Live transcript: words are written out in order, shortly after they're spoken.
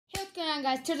What's going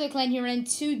on, guys? Turtle Clan here, and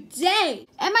today,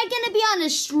 am I gonna be on a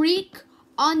streak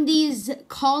on these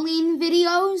calling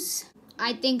videos?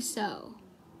 I think so.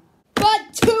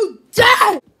 But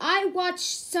today, I watched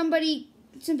some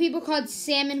people called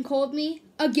Sam and Colby.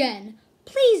 Again,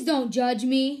 please don't judge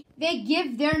me. They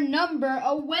give their number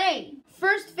away.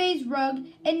 First phase rug,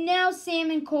 and now Sam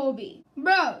and Colby.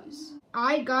 Bros.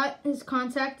 I got his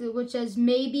contact, which says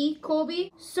maybe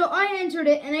Colby. So I entered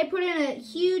it and I put in a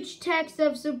huge text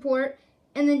of support,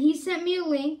 and then he sent me a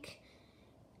link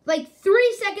like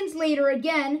 3 seconds later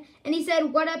again, and he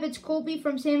said, "What up, it's Colby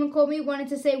from Sam and Colby. Wanted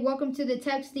to say welcome to the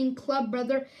texting club,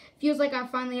 brother. Feels like I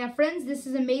finally have friends. This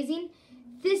is amazing.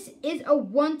 This is a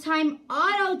one-time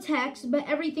auto text, but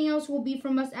everything else will be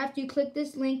from us after you click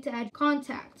this link to add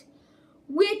contact."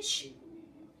 Which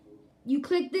you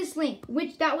click this link,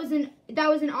 which that was an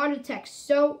auto text,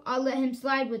 so I'll let him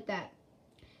slide with that.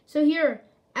 So here,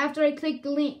 after I click the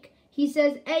link, he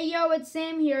says, "Hey yo, it's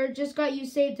Sam here. Just got you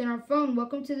saved in our phone.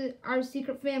 Welcome to our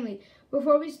secret family.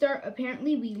 Before we start,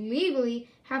 apparently we legally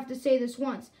have to say this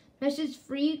once. Message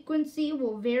frequency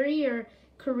will vary your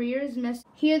career's mess."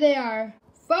 Here they are.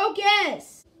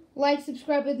 Focus! Like,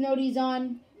 subscribe with noties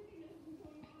on.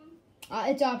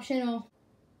 It's optional.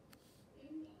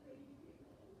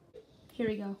 Here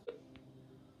we go.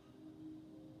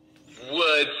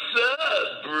 What's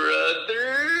up,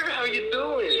 brother? How you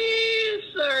doing? Yeah,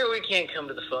 sorry we can't come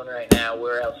to the phone right now.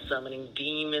 We're out summoning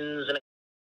demons and a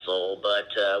soul, but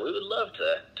we would love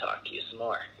to talk to you some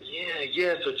more.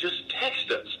 Yeah, so just text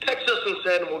us. Text us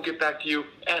instead and we'll get back to you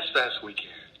as fast as we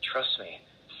can. Trust me,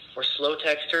 we're slow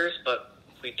texters, but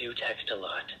we do text a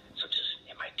lot, so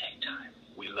it might take time.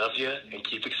 We love you and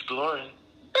keep exploring.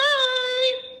 Bye!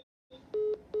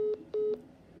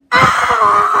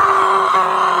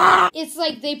 It's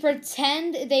like they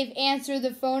pretend they've answered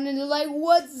the phone and they're like,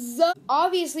 "What's up?"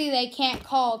 Obviously they can't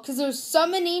call because they're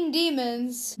summoning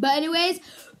demons. But anyways,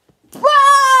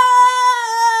 bye!